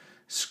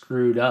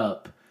screwed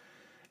up.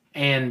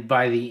 And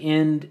by the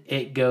end,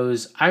 it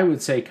goes, I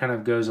would say, kind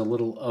of goes a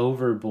little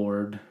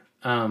overboard.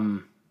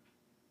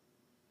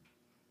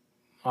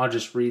 I'll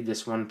just read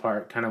this one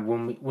part. Kind of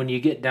when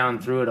you get down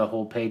through it, a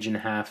whole page and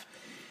a half,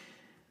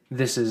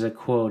 this is a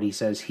quote. He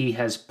says, "He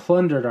has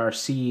plundered our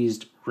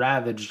seas,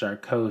 ravaged our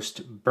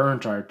coast,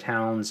 burnt our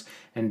towns,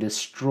 and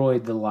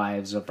destroyed the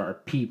lives of our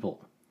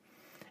people."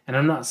 And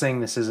I'm not saying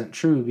this isn't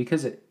true,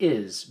 because it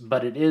is,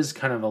 but it is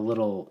kind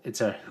of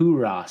it's a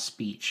hoorah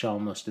speech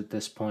almost at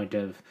this point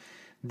of,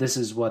 this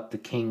is what the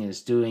king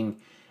is doing.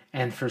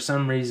 And for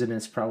some reason,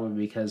 it's probably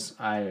because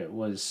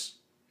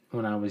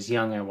when I was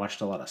young, I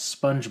watched a lot of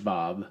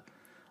SpongeBob.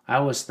 I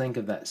always think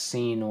of that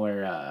scene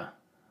where,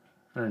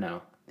 I don't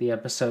know, the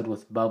episode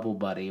with Bubble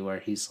Buddy, where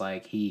he's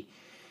like, he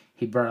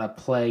brought a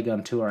plague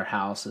onto our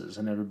houses,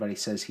 and everybody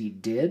says he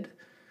did,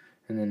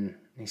 and then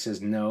he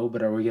says no,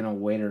 but are we going to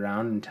wait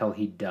around until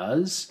he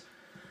does?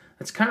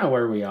 That's kind of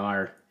where we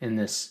are in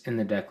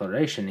the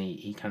Declaration.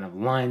 He kind of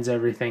lines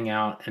everything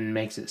out and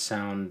makes it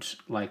sound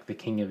like the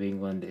King of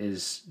England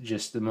is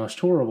just the most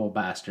horrible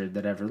bastard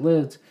that ever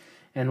lived.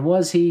 And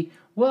was he?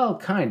 Well,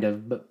 kind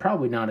of, but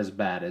probably not as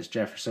bad as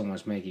Jefferson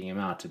was making him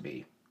out to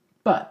be.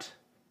 But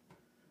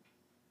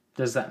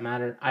does that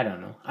matter? I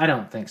don't know. I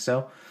don't think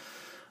so.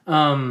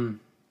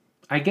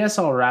 I guess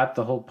I'll wrap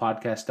the whole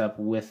podcast up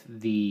with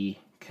the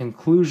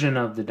conclusion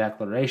of the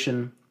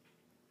Declaration.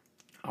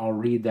 I'll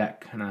read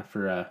that kind of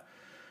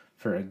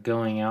for a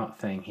going out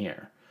thing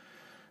here.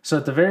 So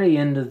at the very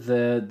end of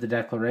the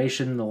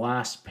Declaration, the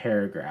last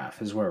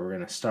paragraph is where we're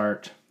going to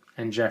start.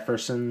 And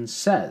Jefferson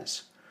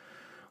says,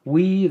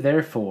 We,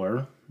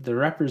 therefore, the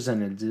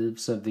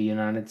representatives of the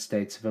United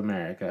States of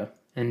America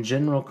and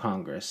General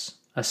Congress,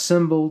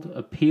 assembled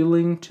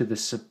appealing to the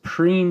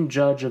Supreme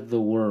Judge of the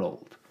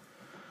world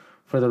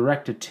for the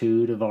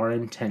rectitude of our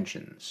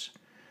intentions,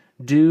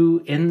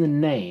 do in the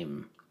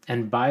name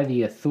and by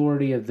the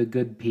authority of the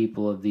good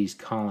people of these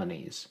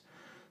colonies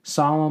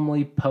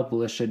solemnly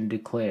publish and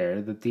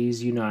declare that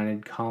these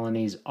united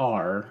colonies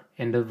are,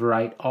 and of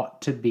right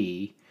ought to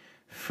be,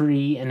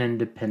 free and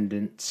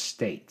independent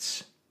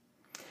states,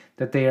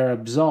 that they are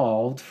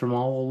absolved from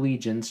all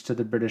allegiance to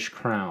the British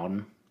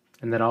Crown,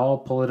 and that all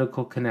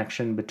political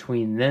connection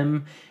between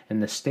them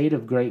and the state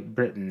of Great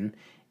Britain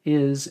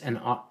is and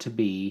ought to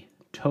be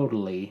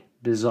totally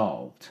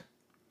dissolved,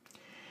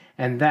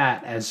 and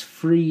that as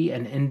free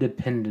and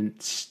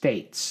independent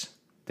states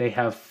they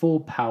have full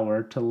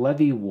power to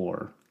levy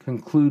war,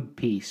 conclude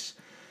peace,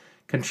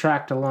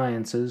 contract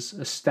alliances,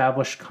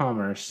 establish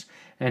commerce,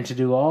 and to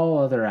do all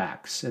other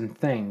acts and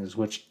things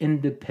which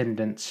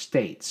independent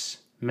states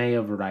may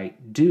of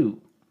right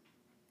do.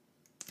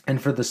 And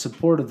for the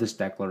support of this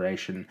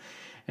declaration,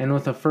 and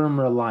with a firm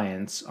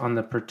reliance on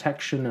the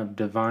protection of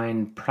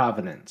divine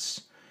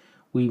providence,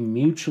 we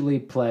mutually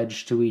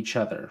pledge to each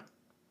other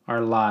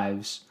our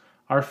lives,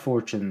 our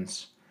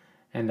fortunes,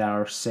 and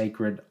our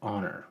sacred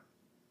honor.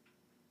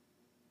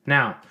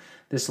 Now,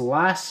 this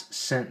last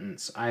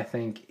sentence, I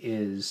think,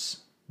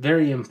 is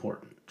very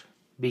important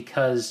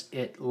because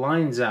it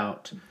lines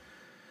out,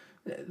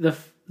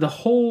 the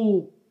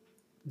whole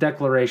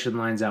declaration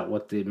lines out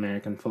what the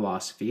American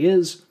philosophy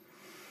is,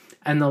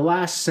 and the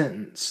last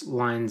sentence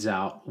lines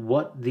out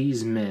what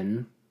these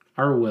men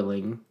are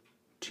willing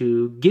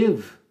to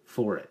give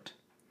for it.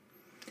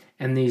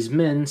 And these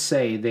men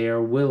say they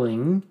are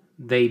willing,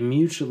 they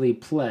mutually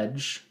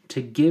pledge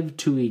to give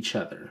to each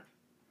other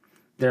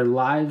their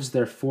lives,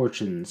 their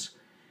fortunes,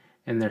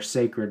 and their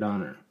sacred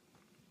honor.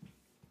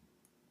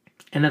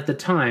 And at the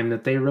time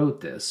that they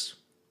wrote this,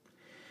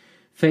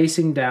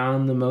 facing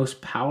down the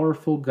most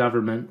powerful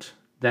government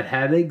that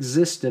had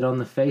existed on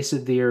the face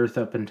of the earth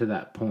up until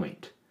that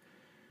point,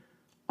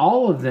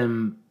 all of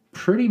them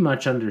pretty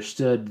much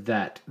understood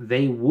that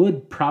they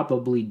would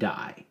probably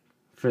die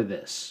for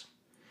this.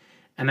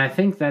 And I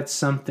think that's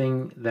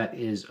something that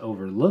is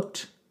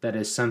overlooked. That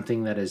is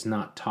something that is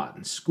not taught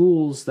in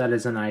schools. That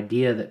is an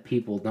idea that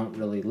people don't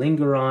really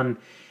linger on.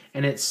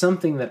 And it's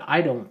something that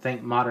I don't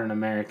think modern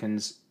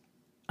Americans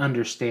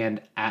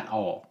understand at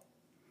all.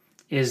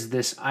 Is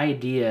this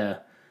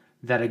idea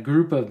that a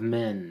group of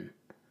men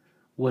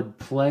would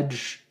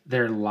pledge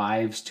their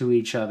lives to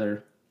each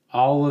other,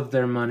 all of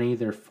their money,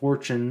 their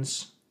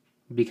fortunes,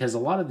 because a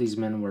lot of these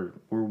men were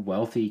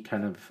wealthy,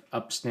 kind of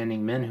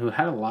upstanding men who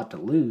had a lot to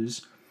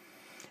lose.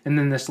 And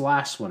then this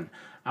last one,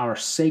 our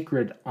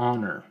sacred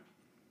honor.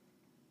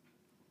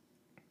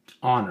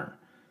 Honor.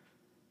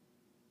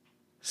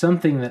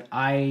 Something that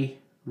I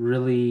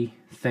really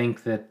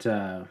think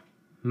that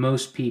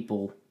most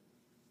people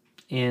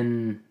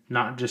in,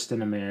 not just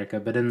in America,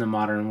 but in the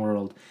modern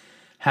world,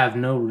 have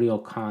no real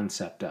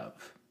concept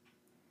of.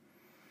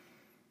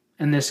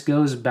 And this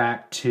goes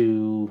back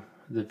to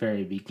the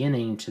very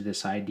beginning, to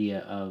this idea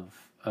of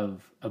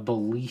a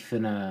belief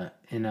in a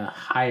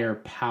higher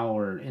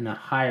power, in a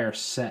higher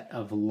set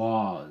of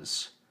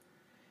laws,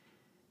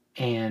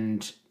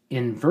 and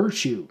in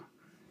virtue.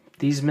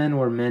 These men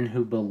were men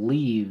who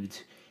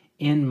believed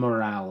in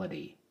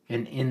morality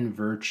and in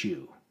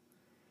virtue.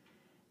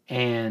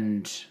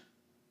 And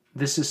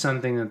this is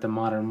something that the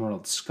modern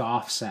world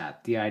scoffs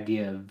at, the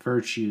idea of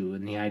virtue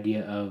and the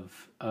idea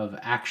of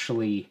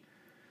actually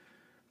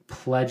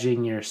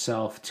pledging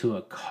yourself to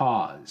a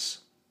cause.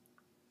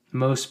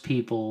 Most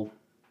people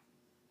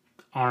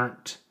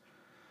aren't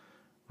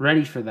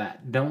ready for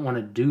that, don't want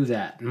to do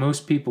that.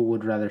 Most people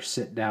would rather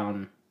sit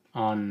down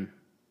on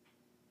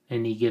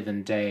any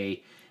given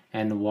day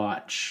and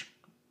watch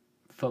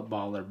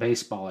football or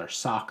baseball or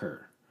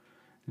soccer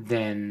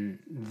than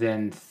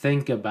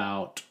think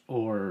about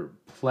or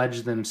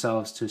pledge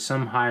themselves to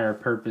some higher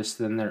purpose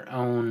than their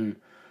own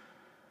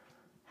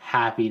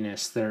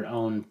happiness, their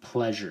own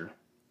pleasure.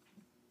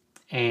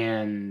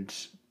 And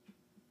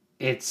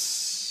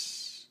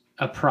it's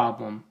a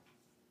problem.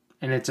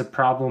 And it's a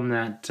problem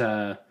that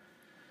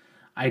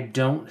I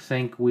don't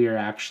think we are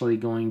actually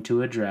going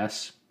to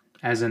address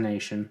as a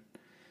nation.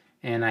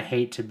 And I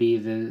hate to be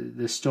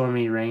the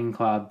stormy rain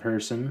cloud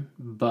person,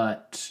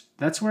 but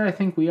that's where I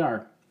think we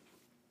are.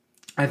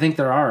 I think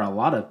there are a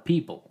lot of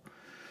people,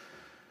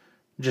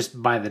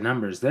 just by the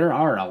numbers, there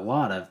are a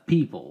lot of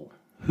people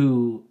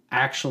who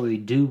actually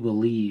do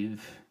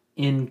believe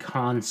in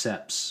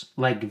concepts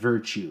like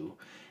virtue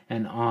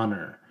and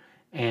honor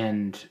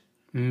and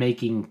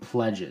making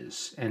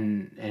pledges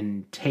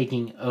and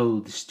taking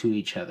oaths to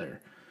each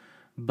other.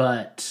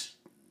 But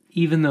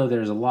even though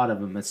there's a lot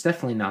of them, it's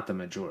definitely not the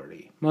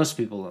majority. Most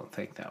people don't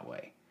think that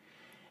way.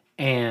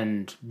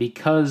 And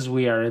because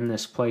we are in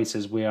this place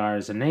as we are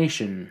as a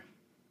nation,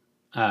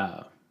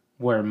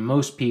 where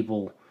most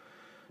people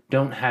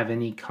don't have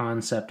any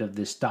concept of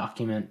this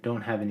document,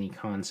 don't have any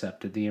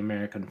concept of the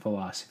American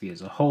philosophy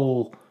as a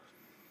whole,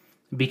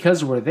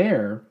 because we're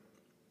there,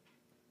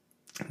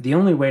 the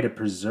only way to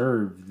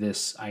preserve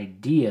this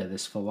idea,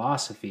 this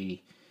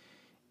philosophy,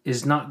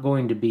 is not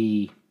going to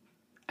be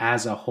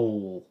as a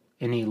whole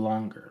any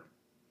longer.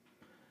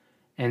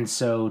 And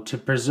so to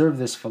preserve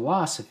this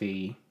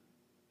philosophy,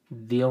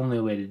 the only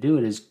way to do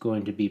it is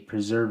going to be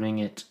preserving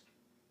it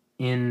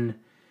in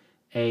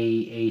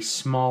a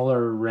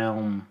smaller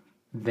realm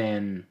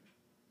than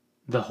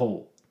the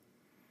whole.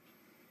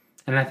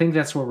 And I think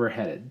that's where we're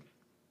headed.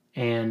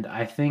 And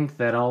I think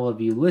that all of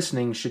you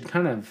listening should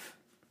kind of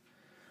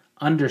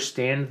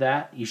understand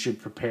that. You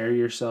should prepare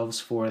yourselves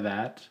for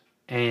that.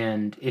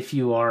 And if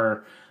you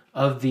are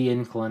of the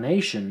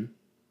inclination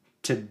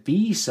to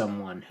be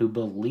someone who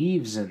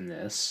believes in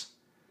this,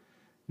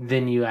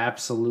 then you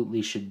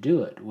absolutely should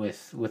do it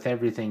with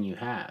everything you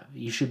have.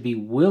 You should be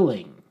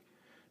willing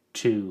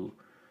to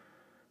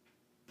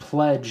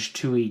pledge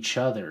to each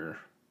other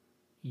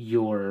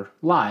your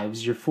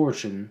lives, your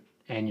fortune,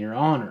 and your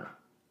honor.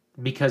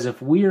 Because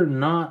if we're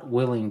not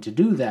willing to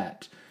do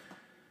that,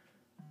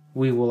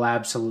 we will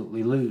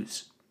absolutely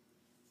lose.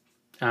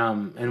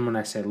 And when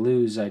I say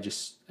lose,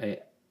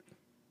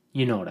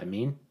 you know what I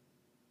mean.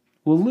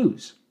 We'll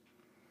lose.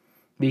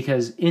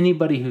 Because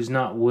anybody who's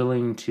not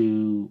willing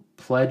to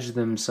pledge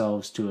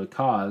themselves to a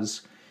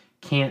cause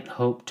can't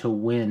hope to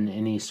win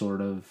any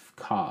sort of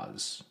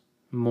cause,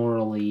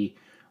 morally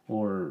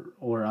or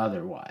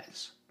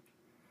otherwise.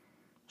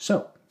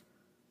 So,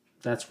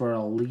 that's where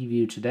I'll leave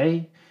you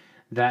today.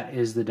 That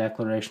is the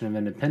Declaration of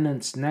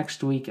Independence.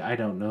 Next week, I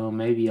don't know,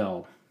 maybe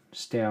I'll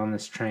stay on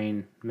this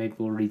train. Maybe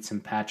we'll read some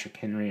Patrick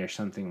Henry or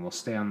something. We'll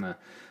stay on the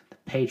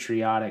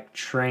patriotic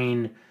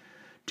train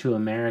to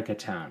America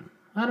Town.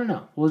 I don't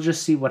know. We'll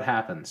just see what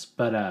happens.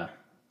 But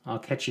I'll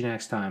catch you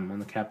next time on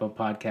the Capo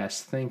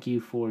Podcast. Thank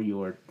you for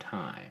your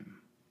time.